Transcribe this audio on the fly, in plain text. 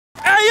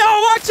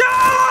watch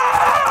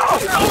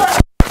out!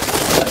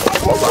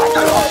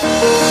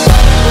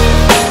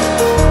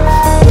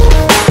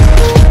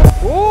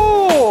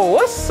 Ooh,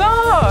 what's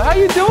up? How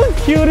you doing,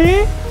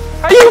 cutie?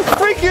 How you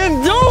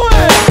freaking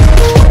doing?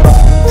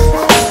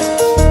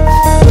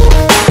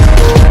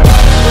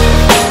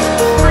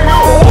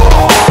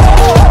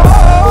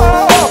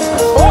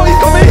 Oh, he's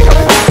coming,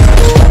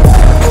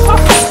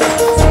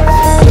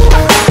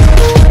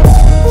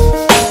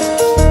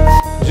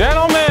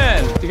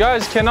 Gentlemen, you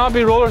guys cannot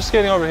be roller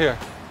skating over here.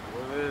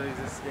 We're literally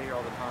just skating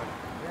all the time.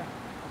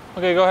 Yeah.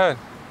 Okay, go ahead.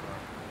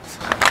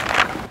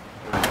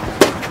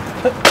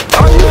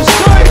 Are you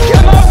sure you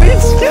cannot be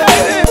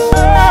skating?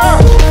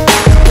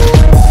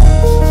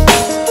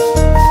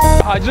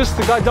 I just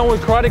got done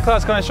with karate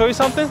class. Can I show you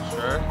something?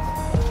 Sure.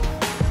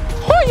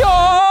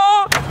 Hoya!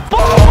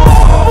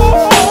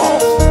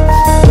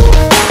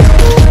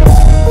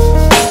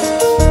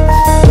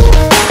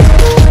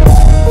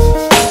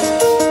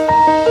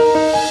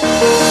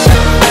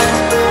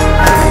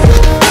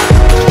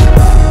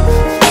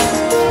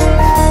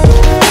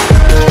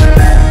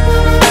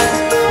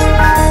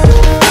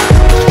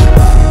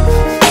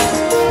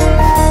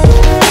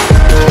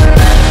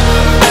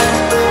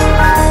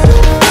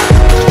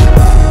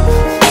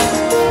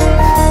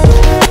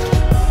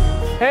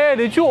 Hey,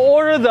 did you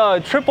order the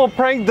triple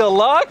prank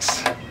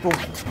deluxe?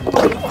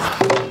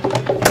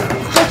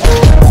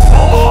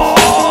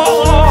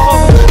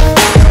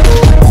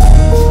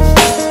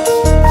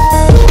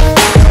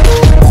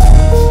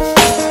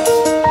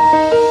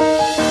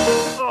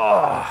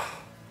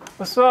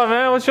 What's up,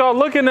 man? What y'all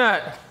looking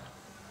at?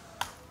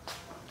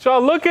 What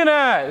y'all looking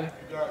at?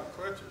 You got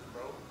crutches,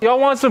 bro. Y'all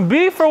want some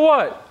beef or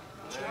what?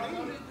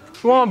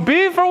 You want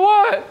beef or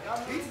what?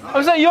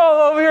 I'm saying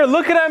y'all over here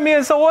looking at me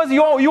and so what?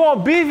 You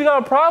want beef? You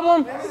got a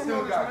problem?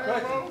 Still got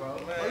crutches, bro.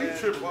 Man, you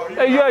tripping, bro.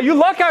 Hey, yeah, you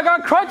lucky I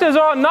got crutches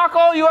or I'll knock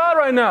all you out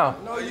right now.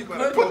 No, you put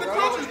the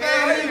crutches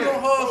down here. You gonna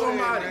hug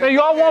somebody. Hey,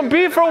 y'all want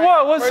beef or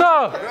what? What's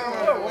up?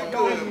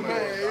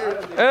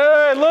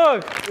 Hey,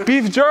 look,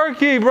 beef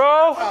jerky,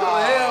 bro.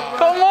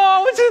 Come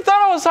on, what you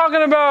thought I was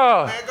talking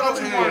about? Man, go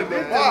ahead,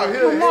 man.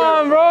 Come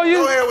on, bro. You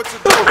Go ahead with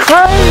your doing.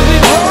 crazy,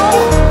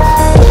 bro.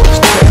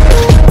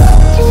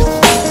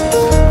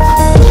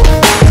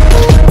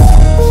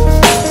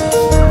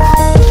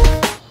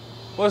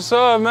 What's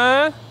up,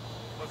 man?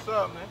 What's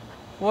up, man?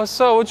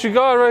 What's up? What you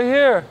got right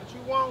here? What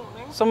you want,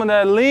 man? Some of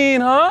that lean,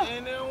 huh?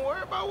 And don't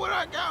worry about what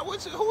I got. Who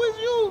is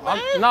you,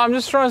 man? No, I'm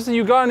just trying to see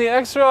you got any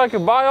extra I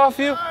could buy off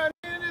you? Man,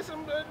 there's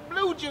some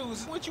blue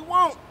juice. What you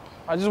want?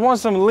 I just want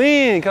some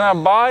lean. Can I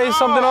buy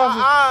something off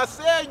you? I'll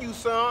sell you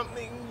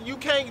something. You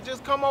can't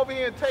just come over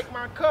here and take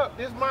my cup.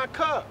 This is my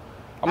cup.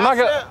 I'm not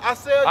gonna. I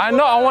sell you I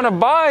know. I want to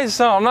buy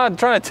some. I'm not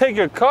trying to take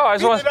your car. I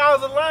just want.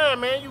 $50 a line,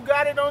 man. You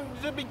got it on.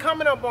 Just be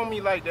coming up on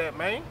me like that,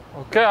 man.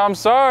 Okay, I'm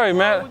sorry,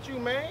 man. What you,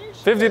 man?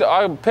 50.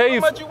 I'll pay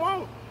you. How much you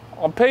want?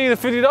 I'll pay you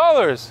the $50.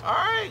 All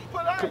right,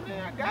 put out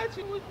there. I got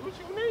you. What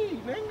you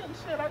need, man?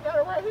 Shit, I got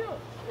it right here.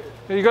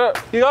 You got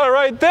it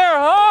right there,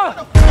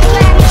 huh?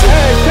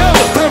 Hey,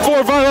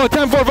 10-4-5-0,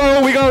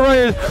 10-4-5-0. We got it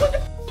right here.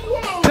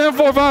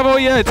 10-4-5-0,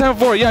 yeah,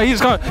 10-4. Yeah, he's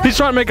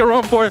trying to make a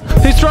run for it.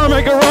 He's trying to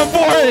make a run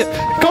for it.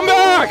 Come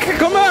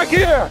back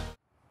here.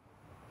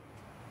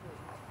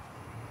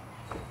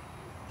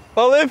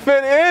 Well, if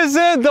it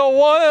isn't the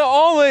one and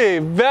only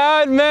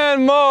Bad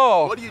Man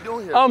Mo. What are you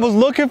doing here? I was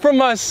looking for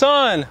my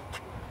son.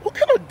 What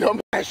kind of dumb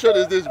ass shit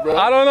is this, bro?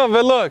 I don't know,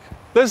 but look,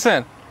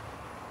 listen.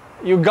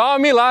 You got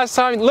me last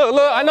time. Look,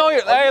 I know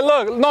you. Hey,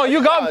 look, no,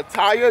 you got me.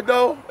 Tired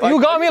though?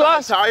 You got me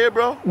last. Tired,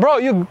 bro? Bro,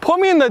 you put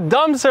me in the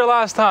dumpster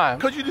last time.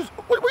 Cause you just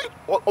wait.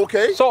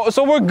 Okay.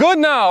 So we're good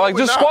now. Like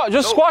just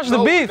squash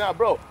the beef. Nah,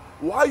 bro.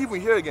 Why are you even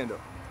here again, though?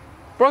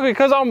 Bro,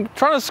 because I'm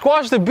trying to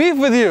squash the beef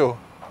with you.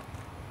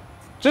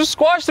 Just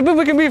squash the beef.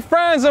 We can be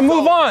friends and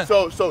move on.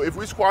 So if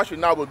we squash it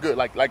now, we're good.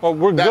 Like. Well,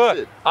 we're good.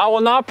 It. I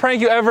will not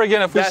prank you ever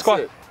again if we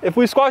squash. If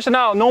we squash it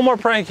now, no more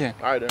pranking.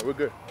 All right, then we're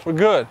good. We're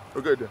good.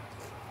 We're good then.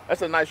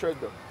 That's a nice shirt,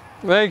 though.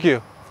 Thank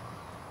you.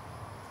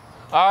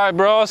 All right,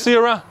 bro. I'll see you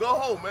around. Go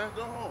home, man.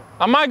 Go home.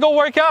 I might go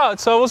work out,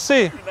 so we'll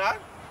see. You're not?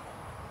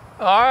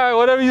 All right,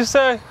 whatever you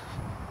say.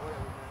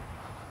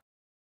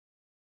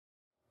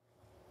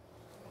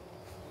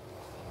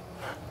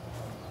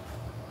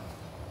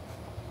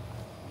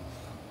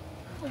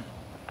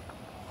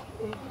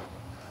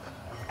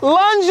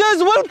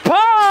 Lunges with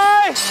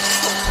pie!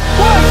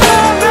 What's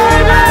up,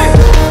 baby?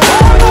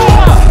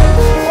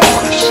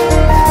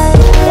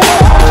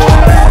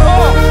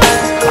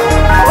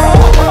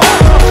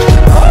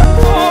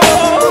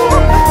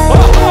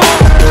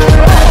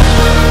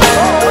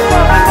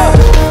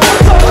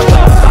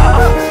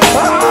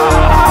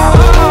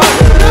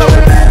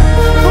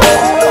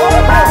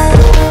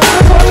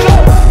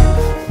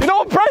 You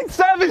know, prank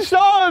Savage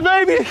Shawn,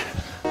 baby!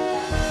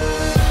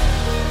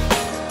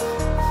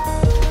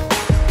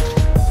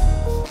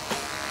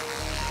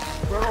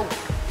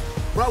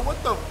 Bro, what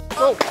the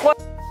Bro,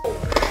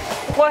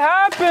 what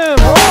happened,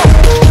 bro?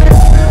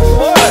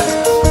 What?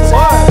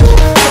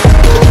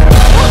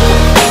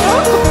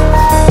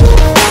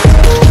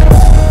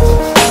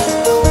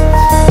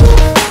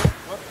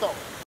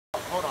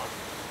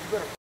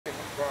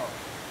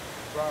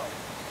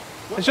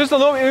 It's just a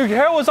little. Your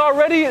hair was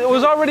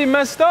already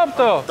messed up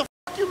though. What the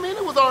fuck you mean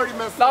it was already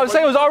messed up? I was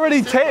saying it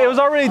was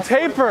already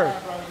tapered.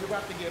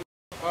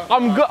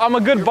 I'm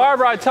a good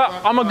barber.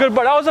 I'm a good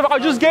barber. I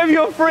just gave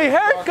you a free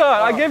haircut.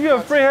 I gave you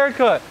a free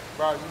haircut.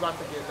 Bro, you about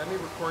to get. Let me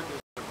record this.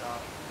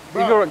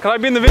 Can I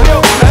be in the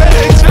video?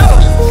 Hey, chill.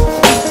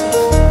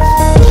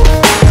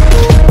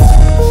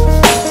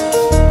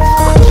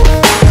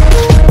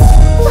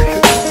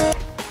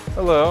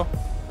 Hello.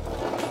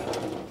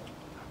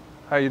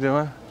 How you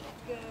doing?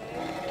 Good.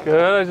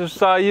 Good. I just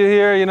saw you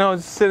here, you know,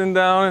 just sitting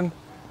down, and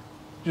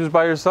you just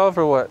by yourself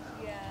or what?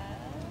 Yeah.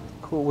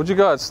 Cool. What you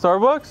got?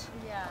 Starbucks?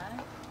 Yeah.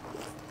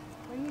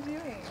 What are you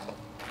doing?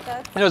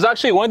 It was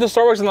actually went to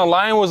Starbucks and the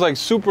line was like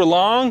super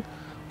long.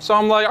 So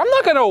I'm like, I'm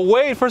not gonna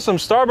wait for some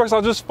Starbucks.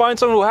 I'll just find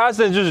someone who has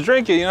it and just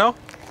drink it, you know?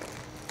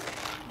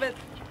 But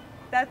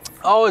that's.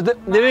 Oh,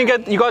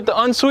 you got the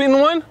unsweetened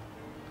one?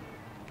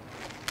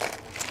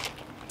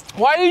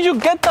 Why did you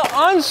get the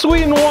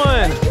unsweetened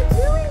one? What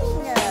are you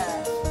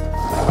doing?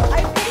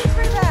 I paid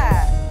for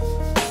that.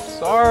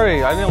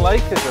 Sorry, I didn't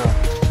like it though.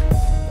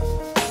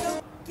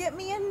 So get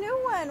me a new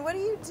one. What are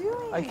you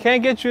doing? I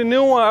can't get you a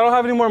new one. I don't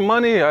have any more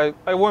money. I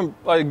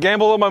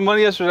gambled all my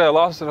money yesterday. I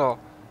lost it all.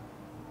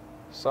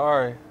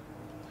 Sorry.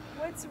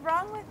 What's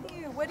wrong with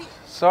you? What do you...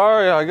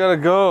 Sorry, I gotta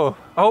go.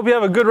 I hope you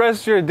have a good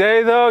rest of your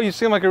day though. You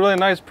seem like a really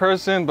nice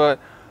person, but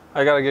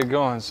I gotta get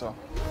going, so.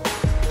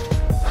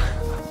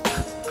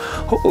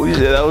 Holy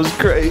shit, that was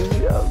crazy.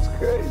 That was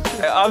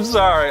crazy. Hey, I'm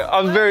sorry.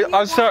 I'm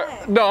sorry.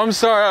 No, I'm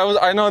sorry.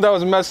 I know that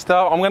was messed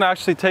up. I'm gonna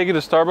actually take you to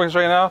Starbucks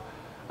right now.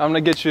 I'm gonna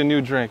get you a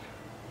new drink.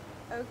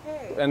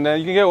 Okay. And then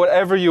you can get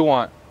whatever you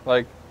want.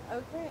 Like,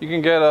 okay. You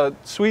can get a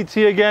sweet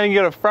tea again, you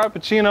can get a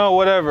frappuccino,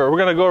 whatever. We're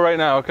gonna go right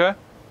now, okay?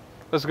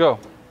 Let's go.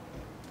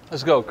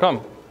 Let's go,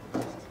 come.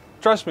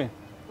 Trust me.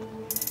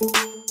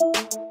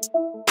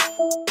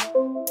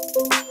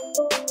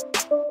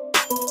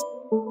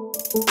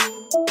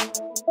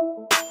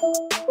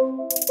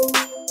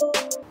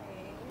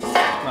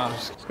 No, I'm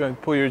just gonna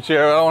pull your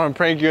chair. I don't wanna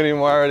prank you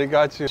anymore, I already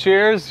got you.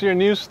 Cheers to your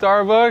new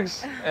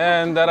Starbucks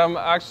and that I'm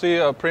actually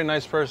a pretty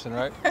nice person,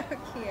 right?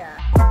 Yeah.